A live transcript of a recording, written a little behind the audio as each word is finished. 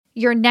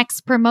Your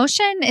next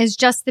promotion is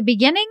just the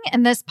beginning,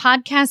 and this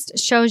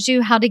podcast shows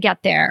you how to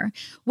get there.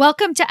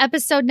 Welcome to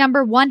episode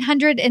number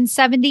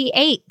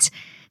 178.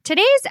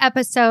 Today's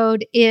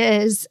episode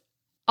is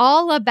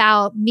all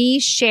about me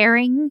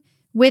sharing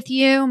with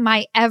you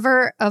my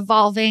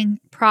ever-evolving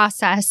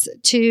process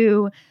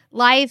to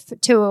life,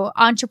 to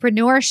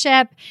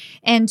entrepreneurship,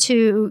 and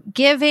to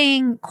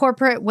giving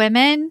corporate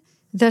women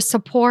the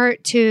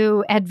support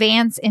to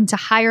advance into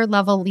higher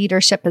level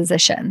leadership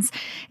positions.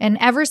 And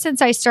ever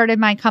since I started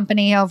my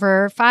company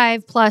over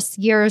 5+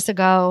 years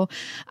ago,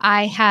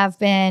 I have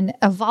been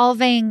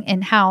evolving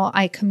in how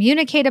I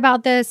communicate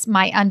about this,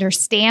 my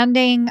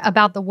understanding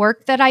about the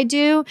work that I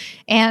do,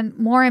 and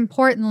more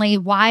importantly,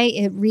 why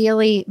it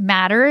really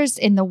matters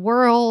in the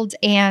world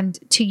and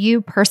to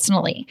you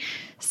personally.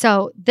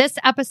 So this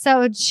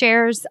episode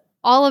shares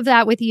all of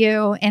that with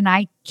you, and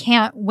I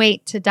can't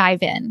wait to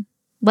dive in.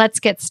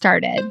 Let's get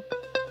started.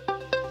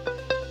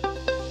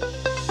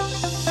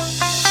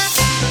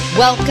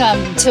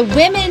 Welcome to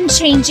Women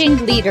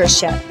Changing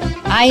Leadership.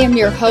 I am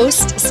your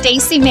host,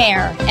 Stacey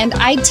Mayer, and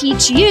I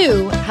teach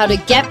you how to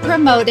get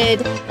promoted,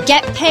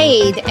 get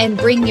paid, and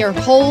bring your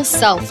whole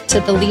self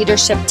to the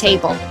leadership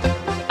table.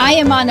 I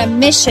am on a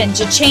mission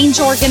to change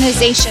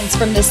organizations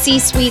from the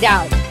C-suite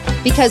out,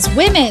 because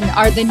women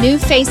are the new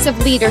face of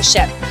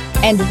leadership,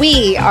 and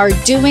we are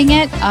doing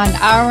it on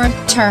our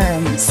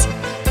terms.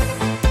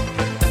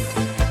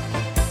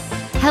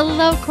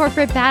 Hello,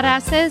 corporate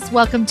badasses.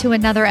 Welcome to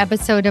another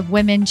episode of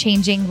Women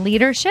Changing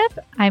Leadership.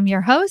 I'm your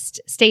host,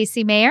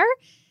 Stacey Mayer.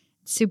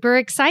 Super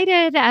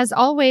excited, as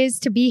always,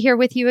 to be here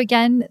with you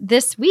again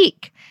this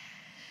week.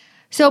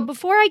 So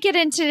before I get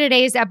into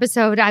today's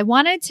episode, I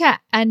wanted to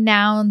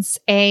announce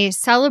a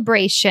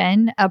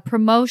celebration, a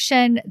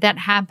promotion that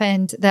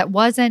happened that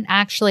wasn't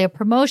actually a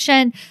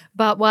promotion,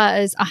 but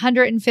was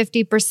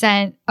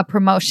 150% a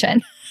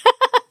promotion.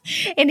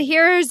 And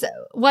here's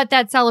what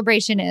that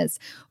celebration is.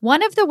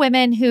 One of the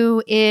women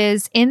who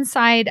is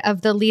inside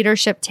of the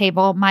leadership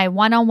table, my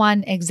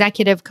one-on-one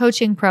executive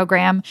coaching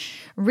program,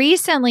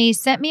 recently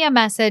sent me a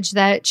message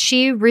that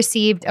she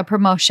received a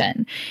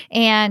promotion.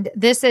 And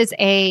this is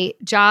a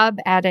job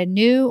at a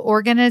new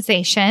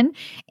organization.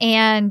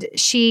 And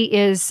she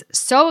is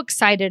so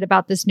excited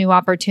about this new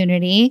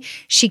opportunity.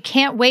 She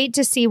can't wait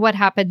to see what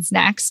happens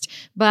next.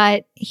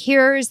 But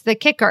here's the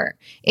kicker.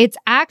 It's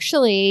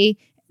actually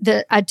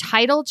a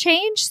title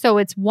change. So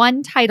it's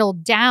one title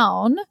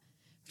down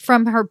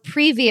from her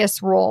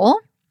previous role.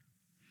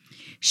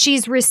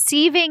 She's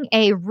receiving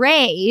a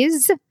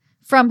raise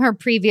from her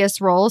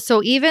previous role.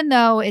 So even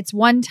though it's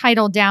one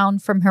title down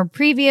from her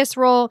previous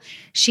role,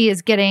 she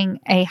is getting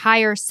a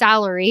higher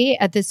salary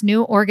at this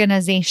new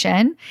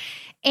organization.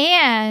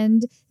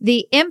 And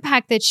the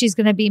impact that she's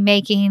going to be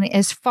making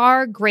is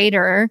far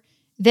greater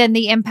than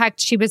the impact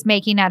she was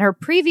making at her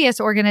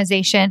previous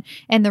organization,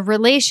 and the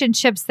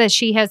relationships that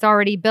she has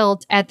already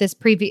built at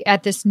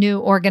this new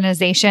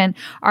organization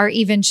are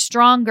even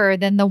stronger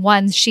than the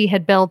ones she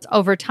had built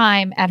over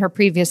time at her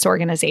previous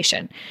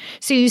organization.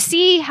 So you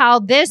see how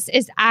this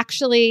is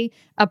actually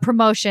a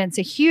promotion. It's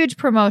a huge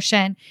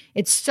promotion.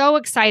 It's so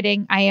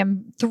exciting. I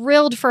am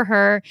thrilled for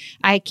her.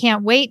 I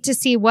can't wait to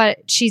see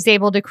what she's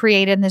able to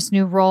create in this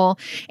new role.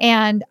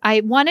 And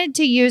I wanted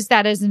to use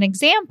that as an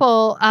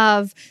example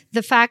of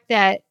the fact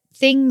that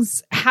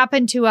things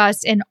happen to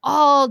us in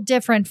all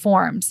different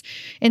forms.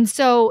 And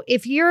so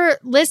if you're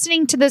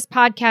listening to this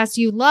podcast,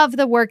 you love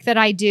the work that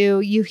I do,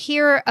 you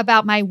hear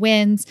about my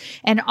wins,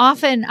 and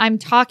often I'm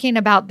talking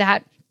about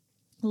that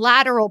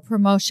lateral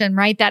promotion,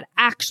 right? That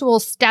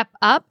actual step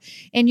up.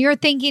 And you're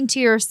thinking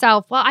to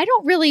yourself, well, I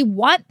don't really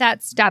want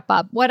that step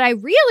up. What I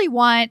really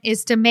want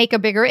is to make a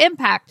bigger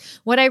impact.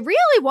 What I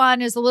really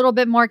want is a little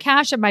bit more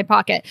cash in my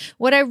pocket.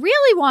 What I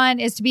really want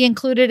is to be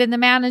included in the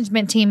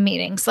management team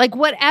meetings. Like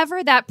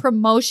whatever that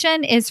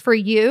promotion is for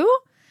you,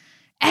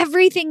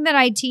 everything that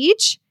I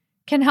teach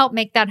can help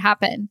make that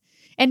happen.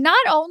 And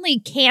not only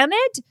can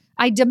it,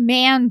 I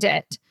demand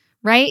it,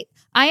 right?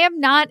 I am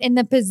not in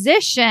the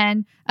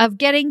position of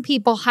getting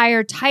people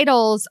higher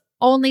titles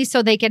only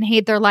so they can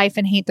hate their life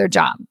and hate their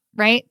job,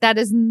 right? That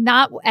is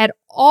not at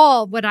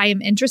all what I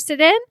am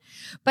interested in.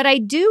 But I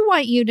do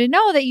want you to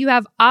know that you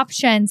have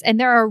options, and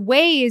there are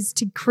ways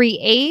to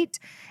create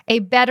a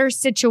better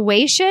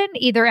situation,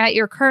 either at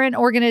your current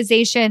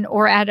organization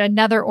or at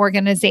another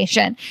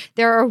organization.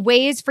 There are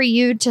ways for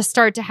you to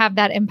start to have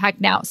that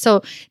impact now.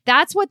 So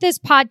that's what this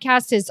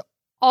podcast is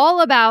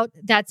all about.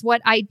 That's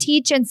what I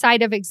teach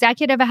inside of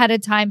Executive Ahead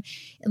of Time.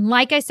 And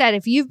like I said,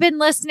 if you've been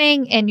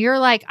listening and you're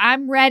like,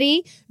 I'm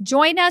ready,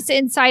 join us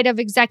inside of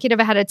Executive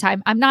Ahead of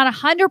Time. I'm not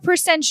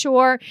 100%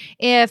 sure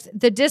if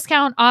the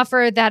discount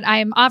offer that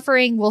I'm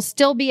offering will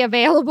still be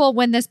available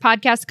when this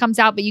podcast comes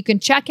out, but you can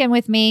check in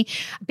with me.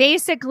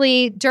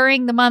 Basically,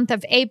 during the month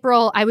of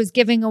April, I was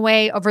giving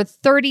away over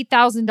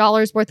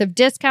 $30,000 worth of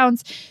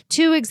discounts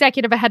to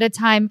Executive Ahead of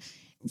Time.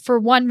 For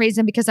one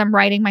reason, because I'm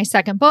writing my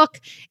second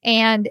book.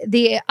 And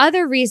the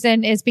other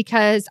reason is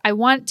because I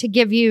want to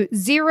give you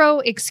zero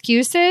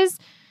excuses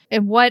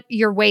in what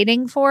you're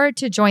waiting for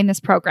to join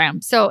this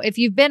program. So if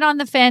you've been on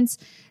the fence,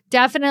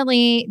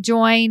 definitely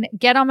join,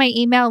 get on my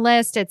email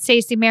list at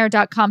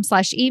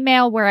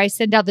staceymayer.com/email where I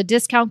send out the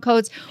discount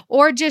codes,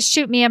 or just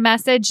shoot me a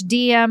message,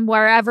 DM,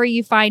 wherever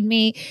you find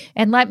me,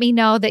 and let me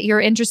know that you're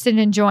interested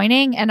in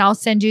joining, and I'll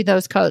send you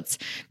those codes,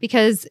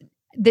 because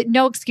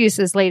no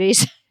excuses,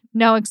 ladies.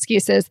 No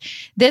excuses.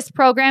 This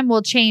program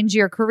will change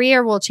your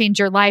career, will change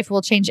your life,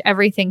 will change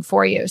everything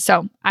for you.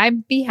 So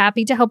I'd be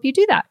happy to help you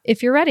do that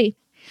if you're ready.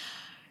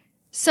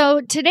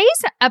 So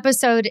today's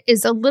episode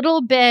is a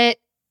little bit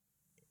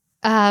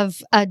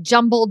of a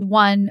jumbled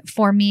one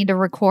for me to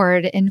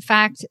record. In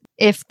fact,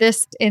 if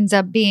this ends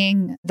up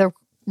being the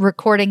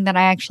recording that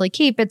I actually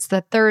keep, it's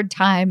the third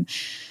time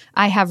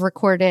I have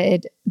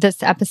recorded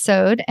this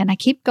episode, and I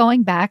keep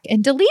going back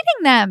and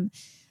deleting them.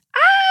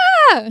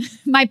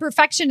 My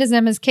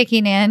perfectionism is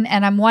kicking in,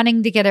 and I'm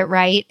wanting to get it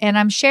right. And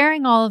I'm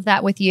sharing all of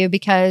that with you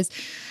because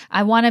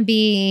I want to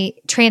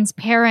be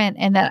transparent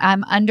in that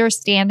I'm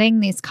understanding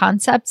these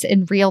concepts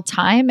in real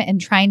time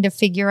and trying to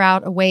figure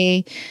out a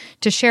way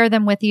to share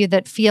them with you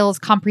that feels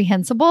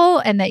comprehensible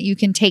and that you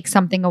can take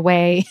something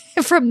away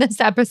from this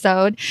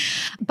episode.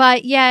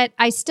 But yet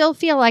I still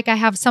feel like I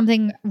have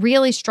something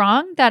really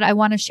strong that I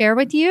want to share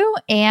with you,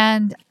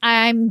 and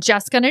I'm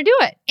just going to do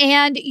it.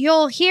 And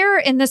you'll hear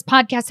in this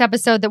podcast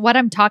episode that what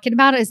I'm talking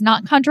about is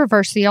not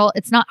controversial.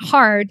 It's not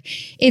hard.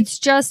 It's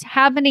just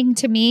happening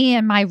to me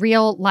in my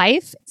real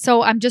life.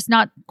 So I'm just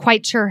not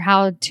quite sure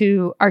how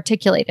to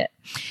articulate it.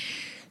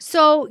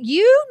 So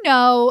you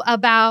know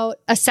about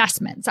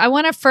assessments. I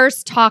want to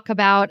first talk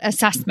about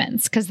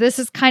assessments because this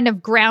is kind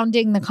of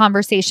grounding the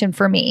conversation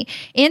for me.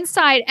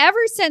 Inside, ever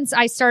since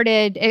I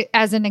started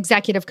as an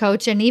executive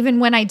coach, and even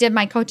when I did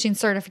my coaching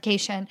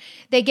certification,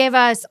 they gave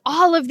us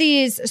all of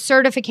these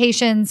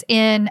certifications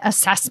in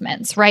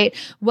assessments, right?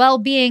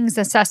 Well-being's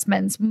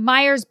assessments,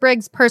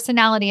 Myers-Briggs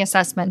personality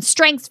assessment,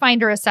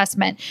 StrengthsFinder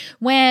assessment.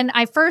 When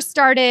I first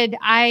started,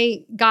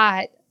 I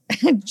got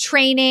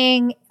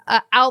training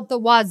out the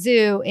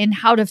wazoo in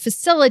how to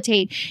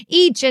facilitate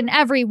each and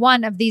every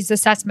one of these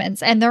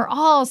assessments. And they're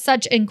all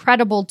such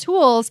incredible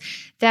tools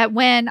that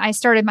when I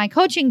started my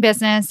coaching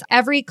business,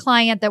 every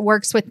client that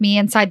works with me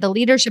inside the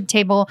leadership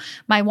table,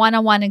 my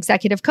one-on-one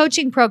executive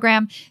coaching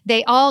program,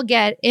 they all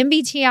get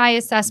MBTI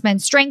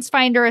assessment,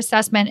 StrengthsFinder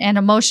assessment, and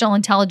emotional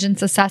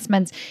intelligence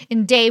assessments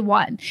in day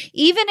one.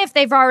 Even if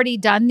they've already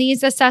done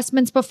these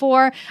assessments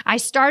before, I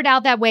start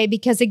out that way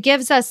because it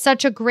gives us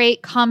such a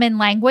great common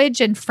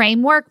language and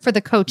framework for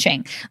the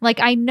coaching. Like,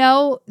 I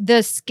know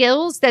the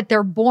skills that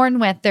they're born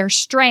with, their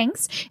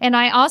strengths, and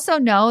I also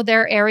know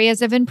their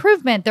areas of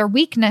improvement, their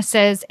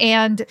weaknesses,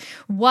 and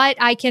what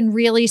I can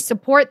really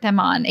support them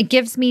on. It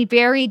gives me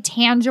very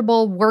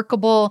tangible,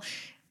 workable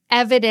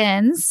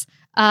evidence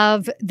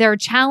of their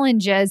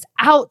challenges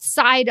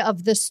outside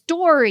of the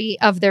story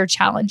of their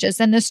challenges.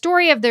 And the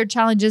story of their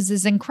challenges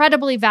is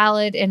incredibly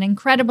valid and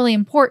incredibly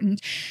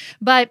important.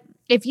 But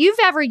if you've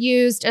ever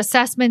used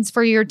assessments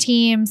for your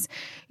teams,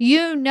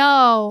 you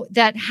know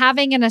that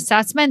having an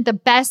assessment, the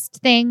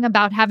best thing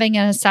about having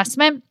an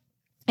assessment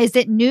is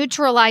it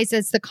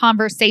neutralizes the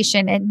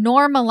conversation. It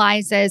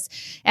normalizes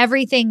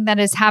everything that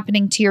is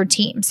happening to your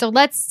team. So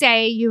let's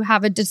say you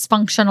have a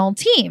dysfunctional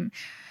team.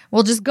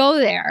 We'll just go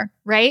there,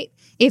 right?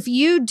 If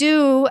you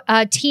do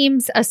a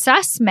team's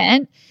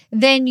assessment,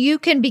 then you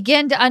can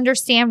begin to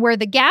understand where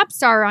the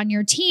gaps are on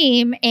your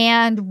team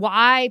and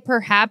why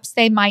perhaps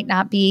they might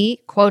not be,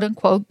 quote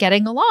unquote,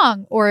 getting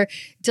along or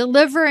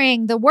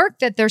delivering the work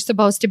that they're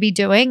supposed to be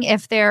doing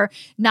if they're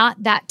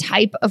not that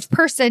type of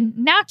person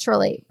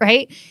naturally,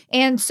 right?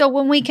 And so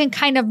when we can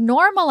kind of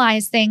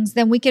normalize things,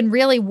 then we can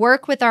really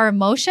work with our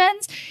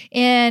emotions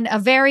in a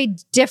very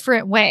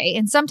different way.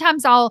 And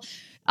sometimes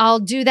I'll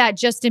do that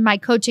just in my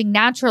coaching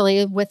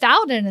naturally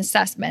without an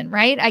assessment,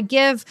 right? I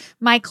give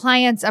my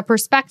clients a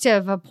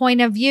perspective, a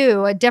point of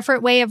view, a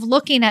different way of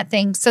looking at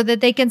things so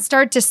that they can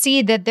start to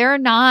see that they're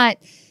not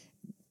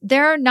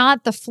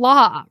the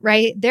flaw,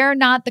 right? They're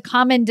not the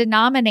common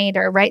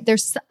denominator, right?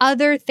 There's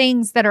other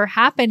things that are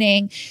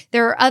happening.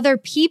 There are other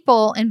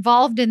people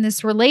involved in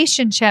this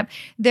relationship.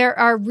 There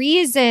are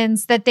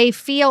reasons that they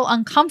feel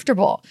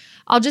uncomfortable.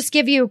 I'll just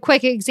give you a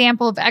quick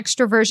example of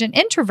extroversion,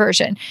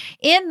 introversion.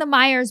 In the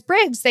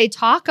Myers-Briggs, they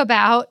talk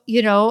about,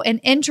 an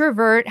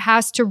introvert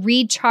has to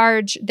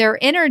recharge their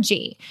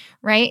energy,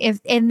 right?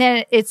 And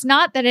then it's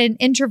not that an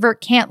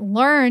introvert can't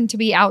learn to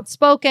be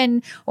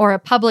outspoken or a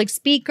public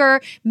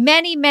speaker.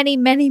 Many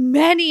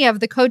of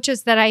the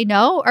coaches that I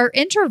know are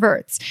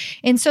introverts.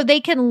 And so they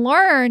can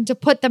learn to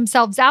put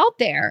themselves out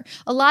there.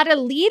 A lot of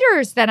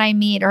leaders that I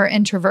meet are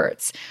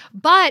introverts.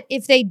 But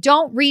if they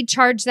don't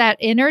recharge that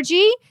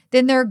energy,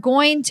 then they're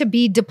going to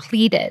be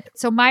depleted.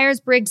 So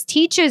Myers-Briggs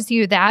teaches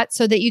you that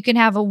so that you can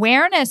have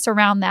awareness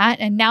around that.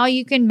 And now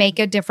you can make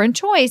a different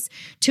choice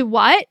to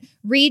what?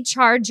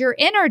 Recharge your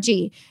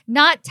energy,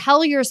 not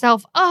tell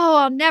yourself, oh,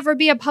 I'll never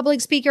be a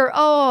public speaker.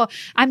 Oh,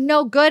 I'm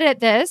no good at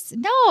this.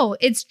 No,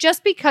 it's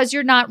just because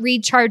you're not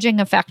recharging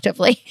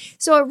effectively.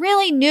 So it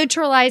really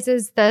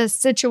neutralizes the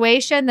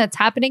situation that's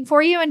happening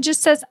for you and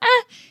just says,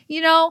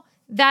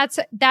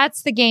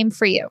 that's the game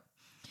for you.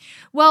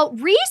 Well,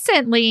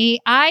 recently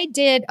I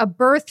did a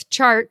birth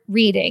chart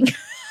reading.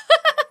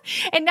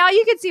 And now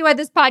you can see why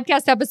this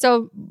podcast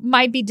episode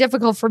might be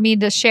difficult for me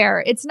to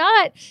share. It's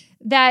not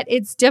that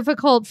it's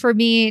difficult for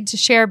me to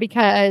share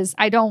because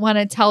I don't want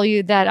to tell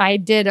you that I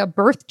did a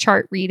birth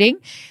chart reading.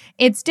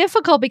 It's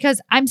difficult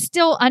because I'm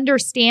still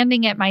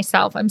understanding it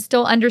myself. I'm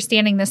still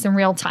understanding this in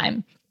real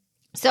time.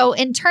 So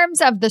in terms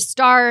of the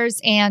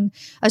stars and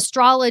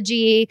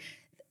astrology,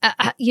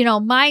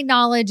 my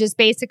knowledge is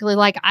basically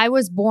like I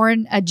was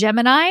born a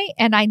Gemini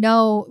and I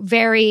know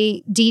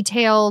very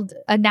detailed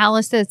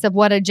analysis of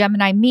what a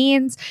Gemini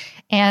means.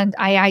 And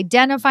I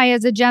identify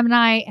as a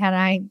Gemini and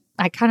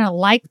I kind of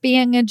like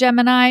being a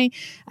Gemini.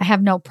 I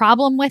have no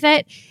problem with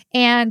it.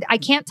 And I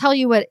can't tell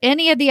you what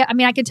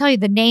I can tell you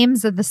the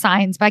names of the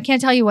signs, but I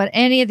can't tell you what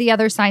any of the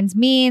other signs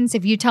means.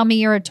 If you tell me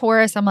you're a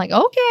Taurus, I'm like,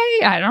 okay,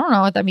 I don't know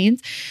what that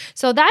means.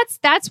 So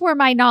that's where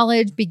my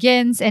knowledge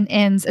begins and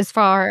ends as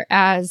far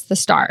as the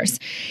stars.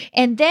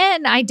 And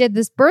then I did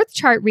this birth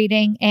chart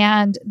reading,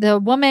 and the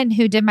woman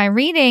who did my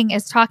reading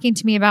is talking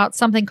to me about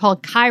something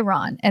called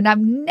Chiron. And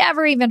I've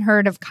never even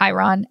heard of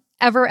Chiron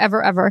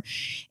ever.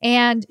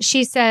 And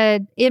she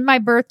said, in my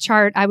birth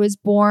chart, I was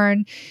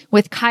born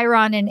with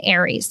Chiron in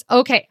Aries.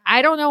 Okay.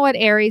 I don't know what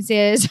Aries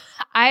is.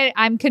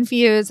 I'm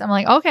confused. I'm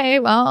like, okay,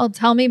 well,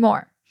 tell me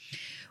more.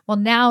 Well,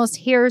 now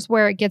here's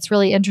where it gets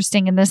really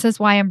interesting. And this is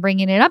why I'm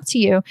bringing it up to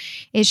you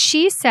is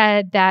she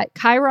said that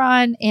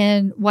Chiron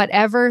in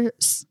whatever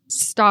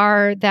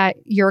star that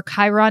your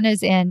Chiron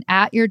is in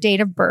at your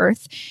date of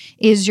birth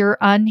is your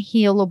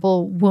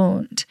unhealable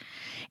wound.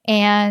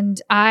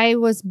 And I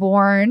was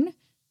born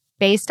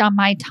based on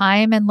my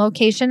time and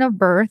location of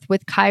birth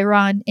with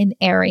Chiron in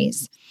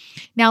Aries.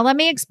 Now, let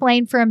me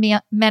explain for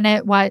a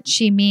minute what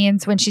she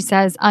means when she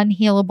says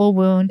unhealable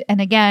wound.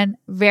 And again,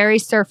 very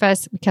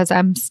surface because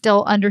I'm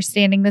still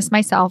understanding this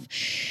myself.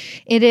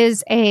 It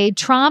is a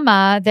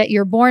trauma that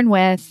you're born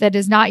with that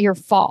is not your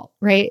fault,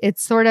 right?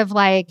 It's sort of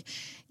like,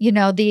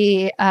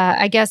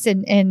 I guess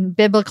in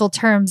biblical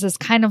terms is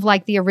kind of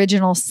like the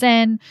original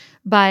sin,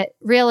 but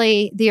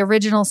really the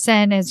original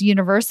sin is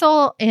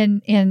universal.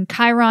 In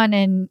Chiron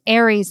and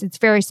Aries, it's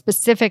very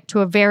specific to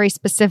a very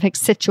specific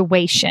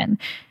situation,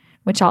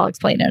 which I'll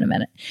explain in a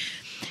minute.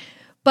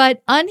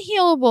 But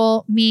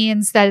unhealable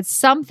means that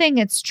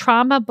it's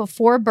trauma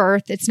before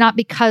birth. It's not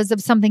because of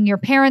something your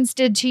parents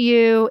did to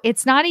you.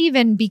 It's not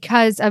even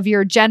because of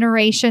your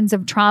generations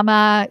of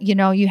trauma.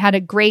 You had a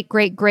great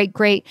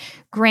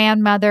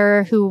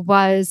grandmother who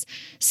was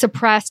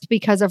suppressed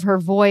because of her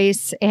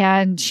voice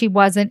and she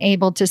wasn't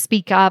able to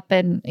speak up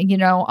and,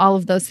 all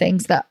of those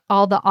things,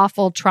 all the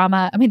awful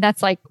trauma. I mean,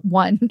 that's like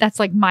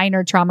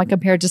minor trauma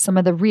compared to some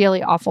of the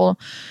really awful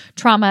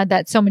trauma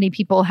that so many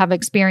people have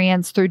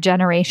experienced through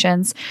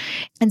generations.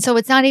 And so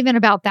it's not even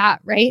about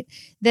that, right?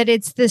 That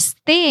it's this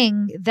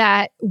thing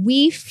that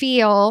we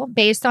feel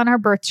based on our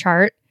birth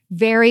chart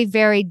very,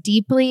 very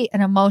deeply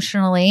and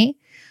emotionally,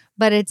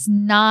 but it's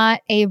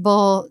not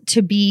able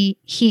to be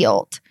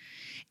healed.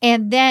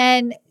 And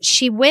then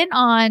she went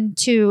on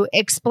to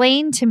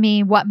explain to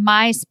me what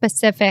my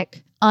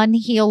specific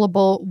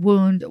unhealable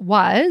wound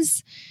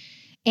was.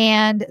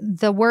 And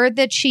the word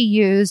that she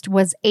used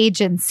was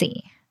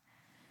agency.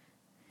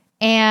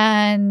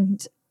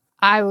 And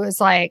I was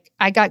like,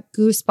 I got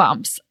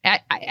goosebumps.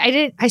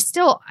 I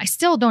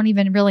still don't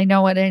even really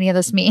know what any of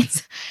this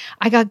means.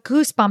 I got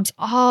goosebumps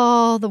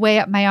all the way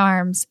up my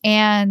arms.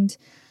 And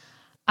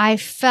I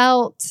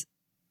felt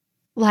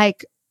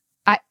like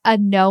a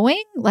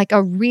knowing, like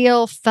a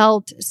real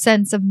felt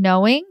sense of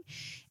knowing.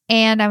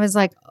 And I was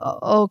like,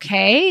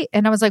 okay.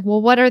 And I was like, well,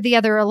 what are the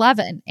other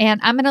 11? And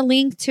I'm going to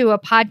link to a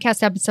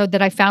podcast episode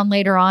that I found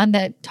later on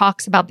that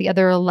talks about the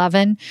other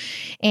 11.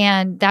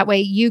 And that way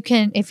you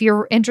can, if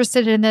you're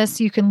interested in this,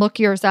 you can look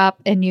yours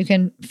up and you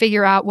can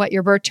figure out what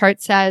your birth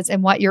chart says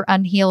and what your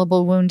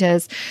unhealable wound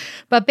is.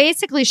 But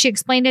basically, she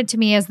explained it to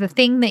me as the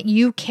thing that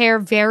you care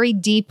very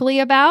deeply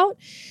about,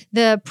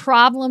 the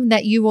problem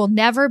that you will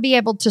never be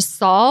able to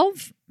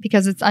solve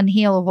because it's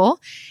unhealable,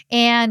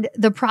 and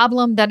the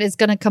problem that is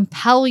going to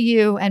compel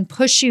you and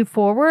push you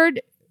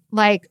forward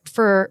like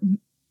for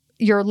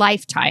your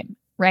lifetime,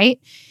 right?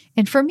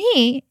 And for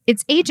me,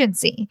 it's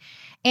agency.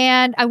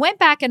 And I went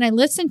back and I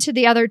listened to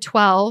the other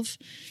 12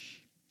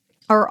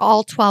 or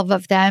all 12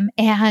 of them,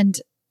 and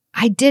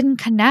I didn't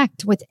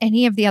connect with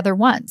any of the other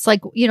ones.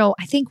 Like,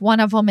 I think one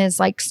of them is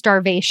like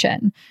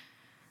starvation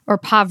or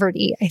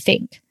poverty, I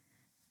think,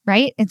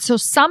 right? And so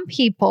some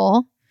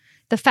people,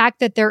 the fact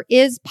that there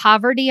is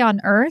poverty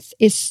on earth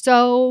is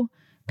so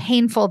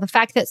painful. The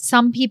fact that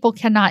some people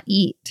cannot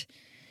eat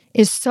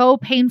is so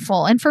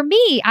painful. And for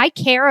me, I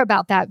care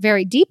about that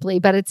very deeply,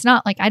 but it's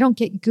not like I don't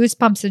get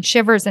goosebumps and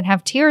shivers and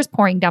have tears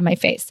pouring down my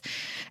face.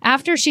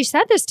 After she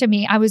said this to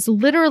me, I was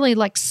literally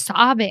like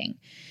sobbing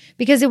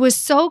because it was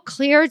so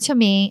clear to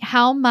me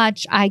how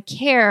much I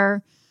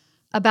care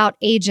about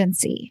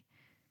agency.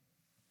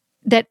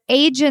 That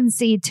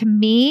agency to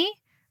me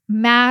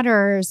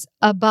matters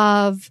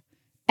above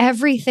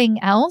everything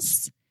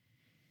else.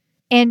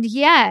 And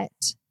yet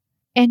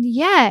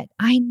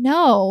I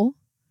know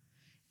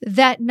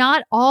that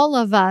not all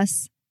of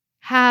us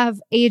have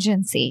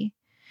agency,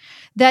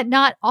 that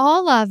not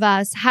all of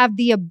us have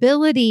the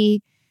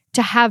ability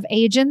to have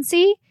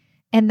agency.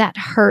 And that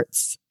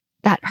hurts.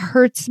 That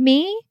hurts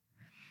me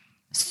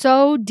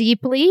so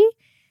deeply.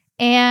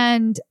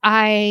 And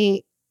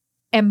I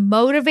am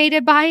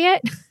motivated by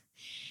it.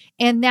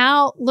 And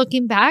now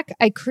looking back,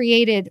 I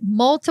created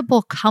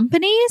multiple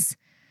companies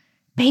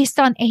based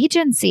on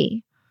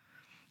agency.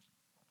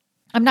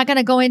 I'm not going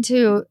to go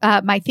into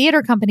my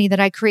theater company that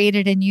I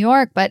created in New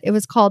York, but it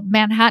was called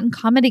Manhattan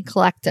Comedy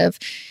Collective.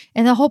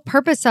 And the whole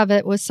purpose of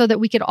it was so that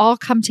we could all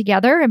come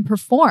together and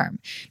perform,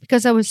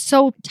 because I was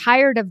so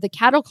tired of the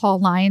cattle call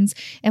lines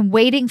and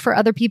waiting for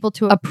other people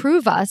to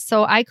approve us.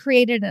 So I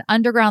created an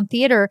underground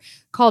theater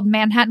called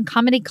Manhattan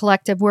Comedy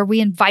Collective, where we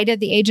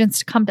invited the agents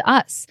to come to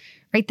us,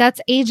 right?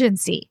 That's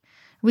agency.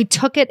 We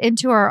took it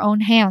into our own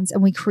hands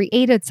and we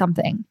created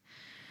something.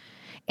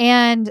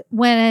 And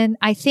when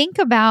I think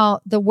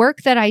about the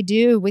work that I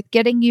do with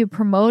getting you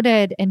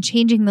promoted and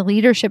changing the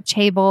leadership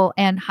table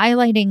and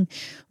highlighting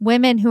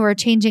women who are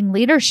changing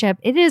leadership,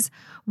 it is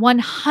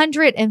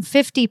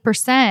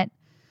 150%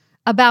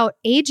 about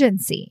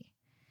agency.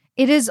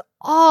 It is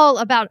all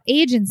about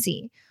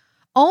agency.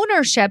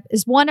 Ownership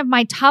is one of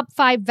my top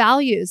 5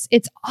 values.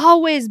 It's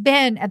always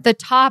been at the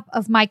top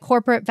of my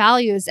corporate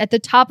values, at the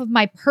top of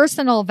my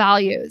personal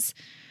values.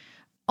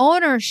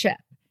 Ownership,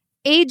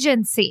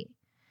 agency.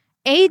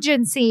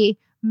 Agency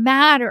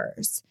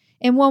matters.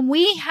 And when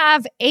we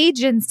have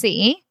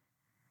agency,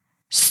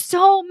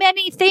 so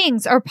many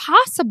things are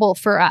possible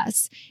for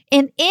us.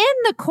 And in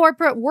the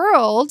corporate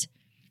world,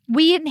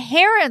 we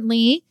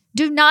inherently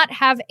do not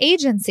have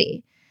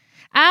agency.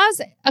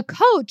 As a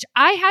coach,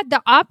 I had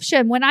the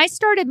option. When I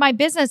started my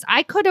business,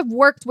 I could have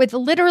worked with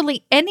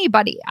literally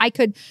anybody. I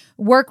could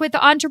work with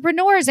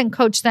entrepreneurs and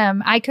coach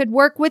them. I could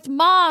work with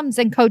moms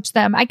and coach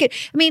them.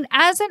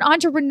 As an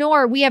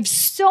entrepreneur, we have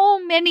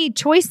so many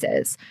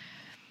choices.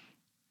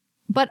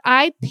 But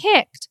I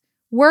picked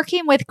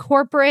working with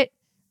corporate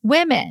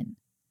women.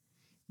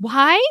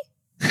 Why?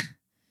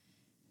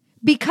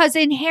 Because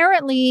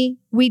inherently,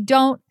 we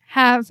don't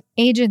have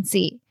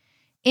agency.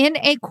 In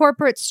a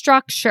corporate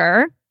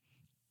structure,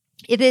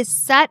 it is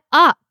set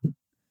up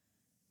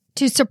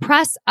to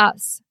suppress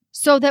us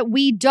so that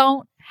we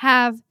don't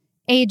have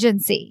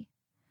agency.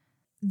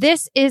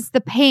 This is the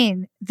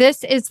pain.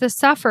 This is the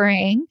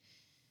suffering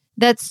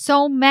that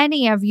so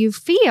many of you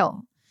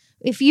feel.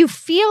 If you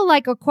feel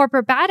like a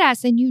corporate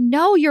badass and you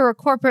know you're a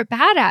corporate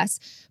badass,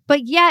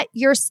 but yet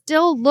you're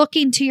still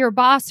looking to your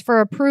boss for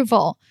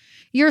approval,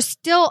 you're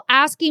still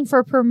asking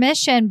for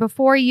permission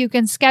before you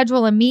can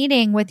schedule a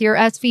meeting with your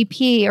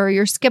SVP or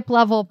your skip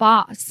level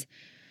boss,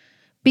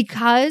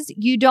 because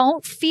you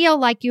don't feel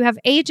like you have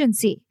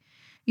agency.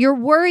 You're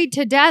worried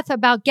to death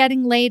about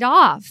getting laid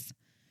off.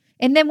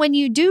 And then when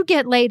you do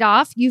get laid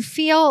off, you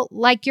feel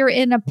like you're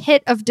in a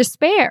pit of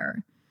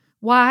despair.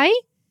 Why?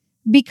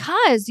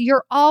 Because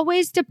you're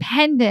always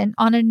dependent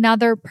on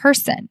another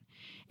person.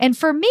 And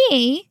for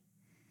me,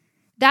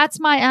 that's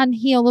my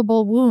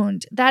unhealable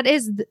wound. That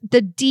is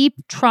the deep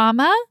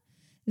trauma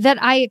that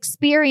I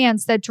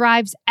experience that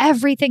drives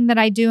everything that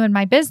I do in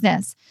my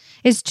business,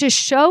 is to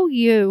show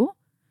you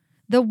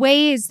the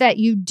ways that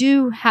you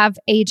do have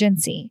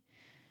agency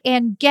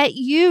and get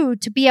you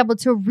to be able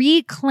to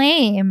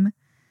reclaim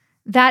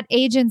that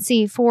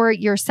agency for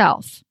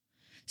yourself.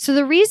 So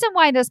the reason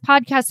why this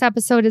podcast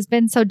episode has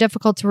been so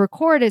difficult to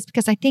record is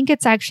because I think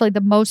it's actually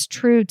the most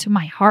true to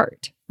my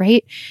heart,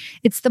 right?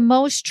 It's the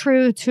most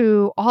true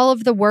to all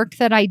of the work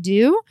that I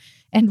do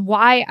and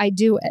why I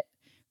do it,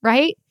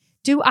 right?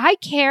 Do I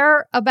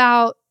care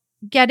about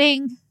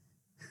getting,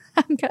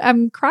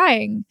 I'm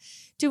crying.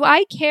 Do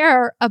I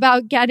care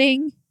about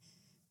getting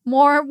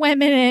more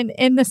women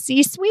in the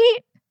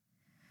C-suite?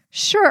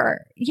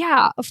 Sure.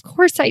 Yeah, of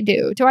course I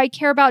do. Do I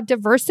care about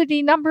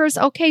diversity numbers?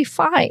 Okay,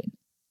 fine.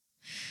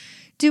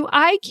 Do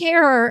I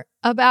care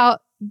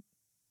about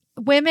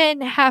women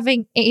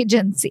having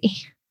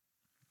agency?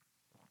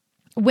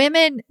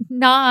 Women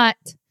not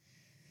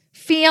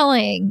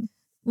feeling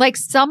like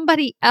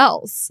somebody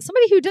else,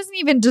 somebody who doesn't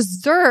even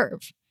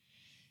deserve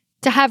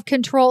to have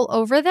control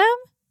over them,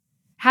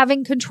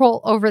 having control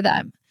over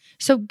them.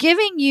 So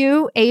giving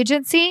you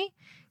agency,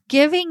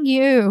 giving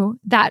you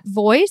that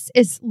voice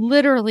is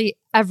literally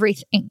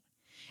everything.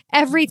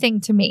 Everything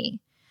to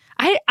me.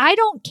 I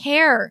don't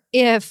care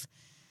if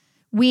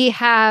we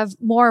have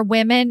more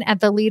women at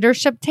the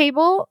leadership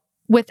table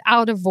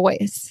without a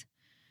voice.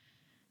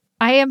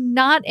 I am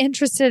not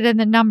interested in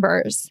the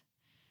numbers.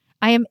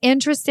 I am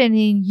interested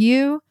in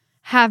you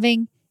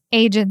having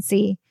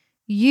agency,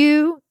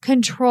 you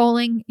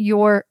controlling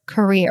your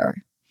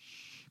career.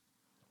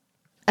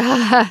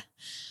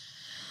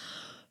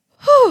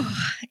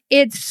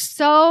 It's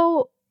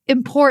so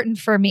important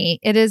for me.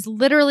 It is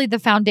literally the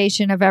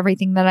foundation of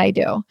everything that I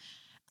do.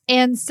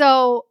 And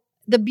so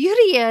the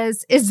beauty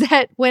is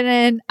that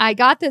when I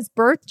got this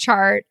birth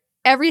chart,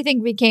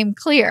 everything became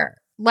clear.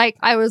 Like,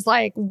 I was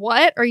like,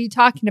 what are you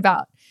talking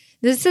about?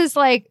 This is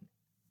like,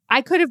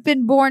 I could have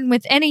been born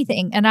with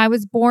anything, and I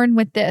was born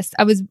with this.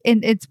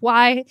 And it's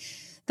why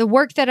the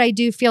work that I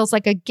do feels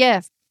like a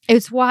gift.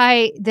 It's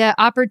why the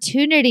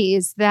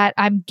opportunities that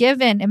I'm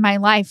given in my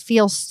life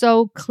feel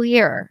so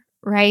clear,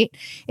 right?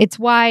 It's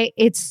why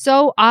it's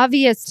so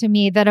obvious to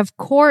me that, of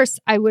course,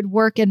 I would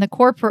work in the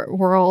corporate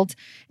world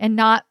and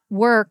not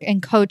work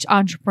and coach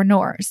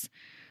entrepreneurs,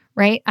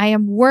 right? I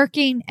am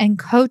working and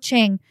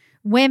coaching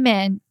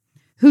women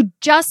who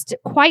just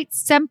quite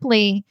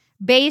simply,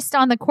 based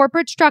on the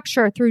corporate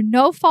structure through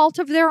no fault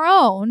of their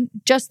own,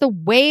 just the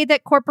way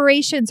that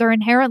corporations are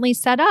inherently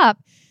set up,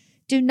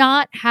 do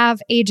not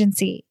have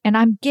agency. And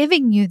I'm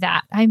giving you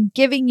that. I'm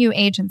giving you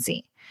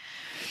agency.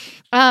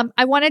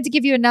 I wanted to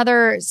give you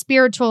another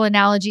spiritual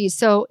analogy.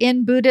 So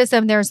in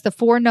Buddhism, there's the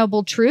Four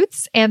Noble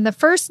Truths. And the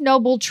first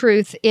noble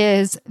truth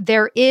is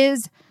there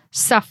is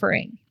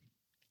suffering.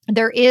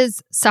 There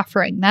is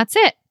suffering. That's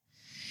it.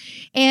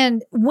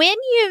 And when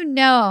you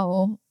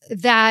know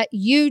that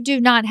you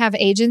do not have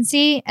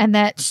agency and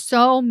that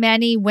so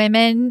many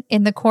women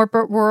in the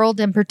corporate world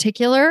in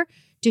particular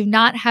do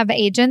not have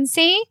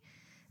agency,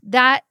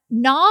 that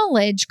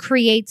knowledge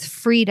creates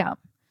freedom.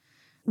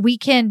 We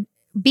can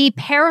be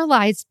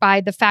paralyzed by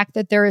the fact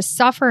that there is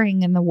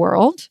suffering in the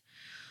world,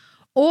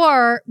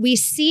 or we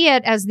see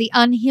it as the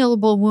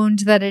unhealable wound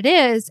that it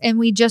is, and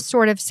we just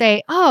sort of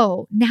say,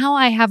 oh, now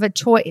I have a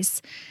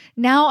choice.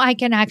 Now I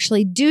can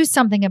actually do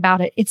something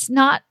about it. It's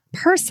not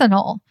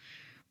personal,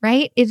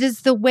 right? It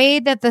is the way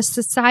that the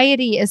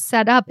society is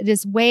set up. It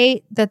is the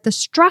way that the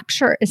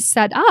structure is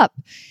set up.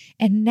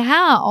 And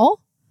now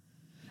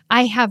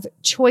I have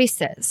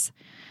choices.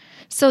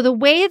 So the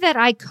way that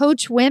I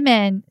coach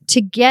women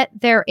to get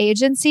their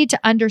agency, to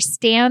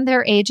understand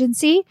their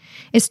agency,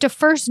 is to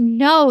first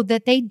know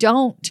that they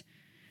don't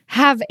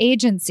have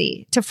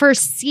agency, to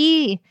first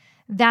see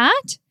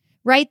that,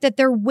 right? That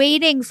they're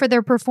waiting for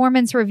their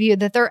performance review,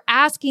 that they're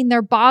asking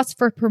their boss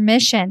for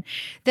permission,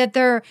 that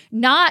they're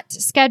not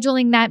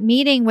scheduling that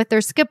meeting with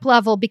their skip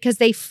level because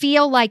they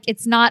feel like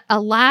it's not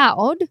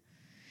allowed.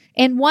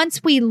 And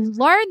once we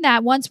learn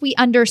that, once we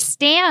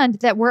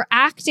understand that we're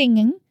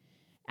acting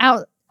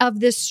out of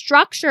this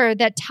structure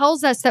that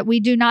tells us that we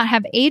do not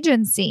have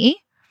agency,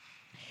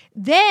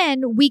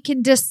 then we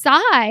can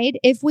decide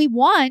if we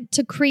want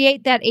to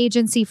create that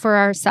agency for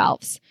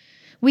ourselves.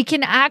 We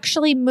can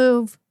actually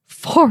move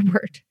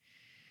forward,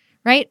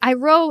 right? I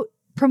wrote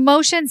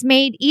Promotions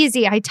Made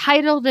Easy. I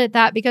titled it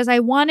that because I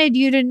wanted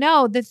you to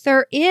know that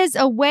there is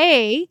a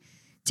way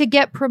to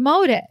get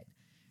promoted,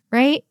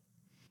 right?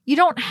 You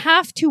don't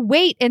have to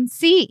wait and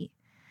see.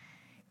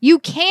 You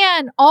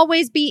can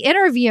always be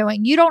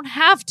interviewing. You don't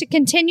have to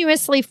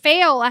continuously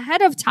fail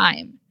ahead of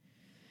time.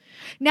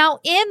 Now,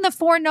 in the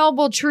Four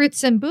Noble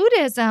Truths in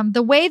Buddhism,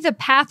 the way the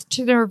path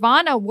to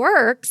nirvana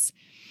works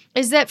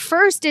is that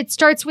first it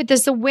starts with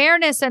this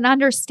awareness and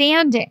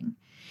understanding.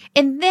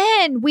 And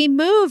then we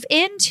move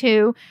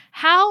into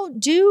how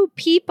do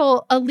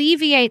people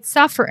alleviate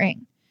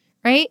suffering,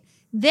 right?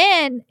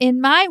 Then in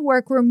my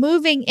work, we're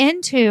moving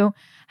into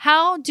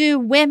how do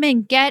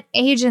women get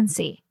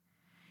agency?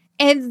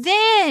 And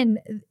then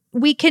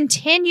we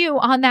continue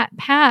on that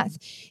path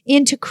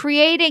into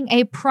creating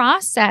a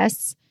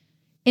process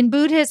in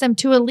Buddhism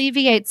to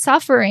alleviate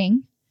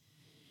suffering.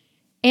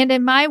 And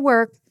in my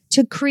work,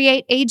 to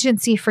create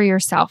agency for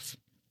yourself.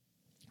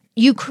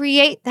 You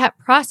create that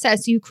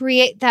process. You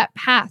create that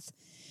path.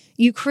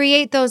 You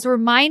create those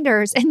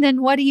reminders. And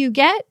then what do you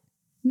get?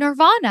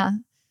 Nirvana,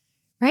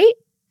 right?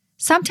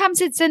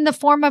 Sometimes it's in the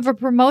form of a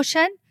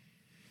promotion.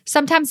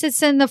 Sometimes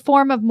it's in the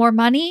form of more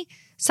money.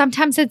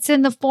 Sometimes it's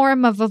in the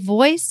form of a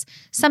voice.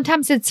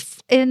 Sometimes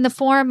it's in the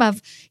form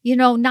of,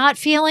 not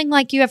feeling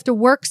like you have to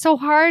work so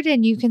hard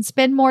and you can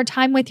spend more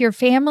time with your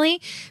family,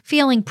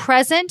 feeling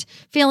present,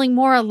 feeling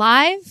more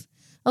alive.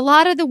 A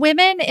lot of the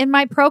women in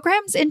my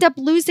programs end up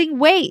losing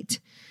weight,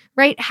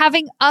 right?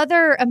 Having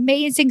other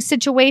amazing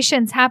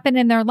situations happen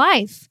in their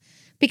life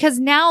because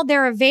now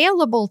they're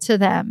available to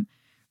them,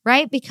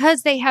 right?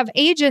 Because they have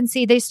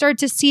agency, they start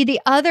to see the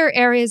other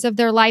areas of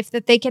their life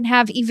that they can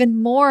have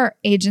even more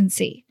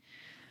agency.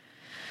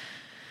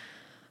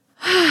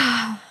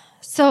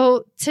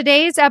 So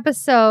today's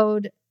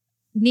episode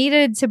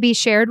needed to be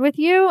shared with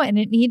you, and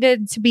it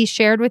needed to be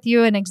shared with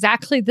you in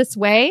exactly this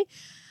way.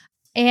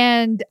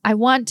 And I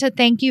want to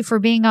thank you for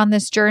being on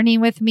this journey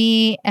with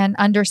me and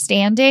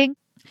understanding.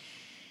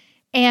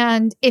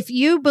 And if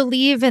you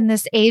believe in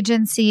this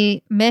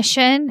agency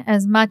mission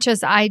as much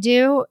as I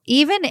do,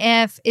 even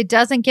if it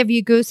doesn't give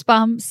you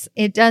goosebumps,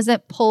 it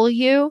doesn't pull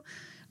you,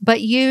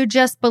 but you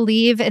just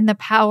believe in the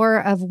power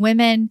of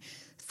women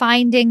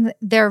finding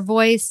their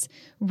voice,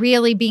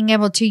 really being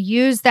able to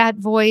use that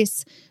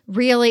voice,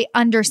 really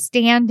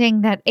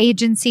understanding that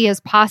agency is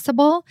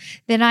possible,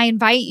 then I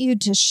invite you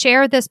to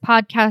share this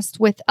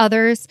podcast with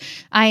others.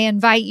 I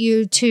invite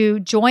you to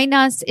join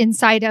us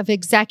inside of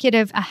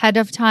Executive Ahead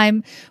of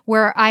Time,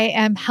 where I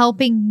am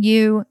helping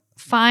you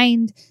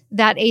find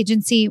that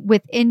agency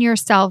within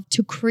yourself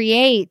to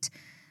create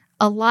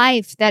a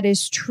life that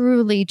is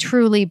truly,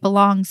 truly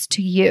belongs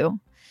to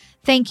you.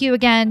 Thank you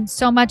again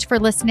so much for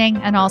listening,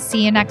 and I'll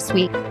see you next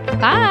week.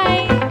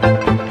 Bye.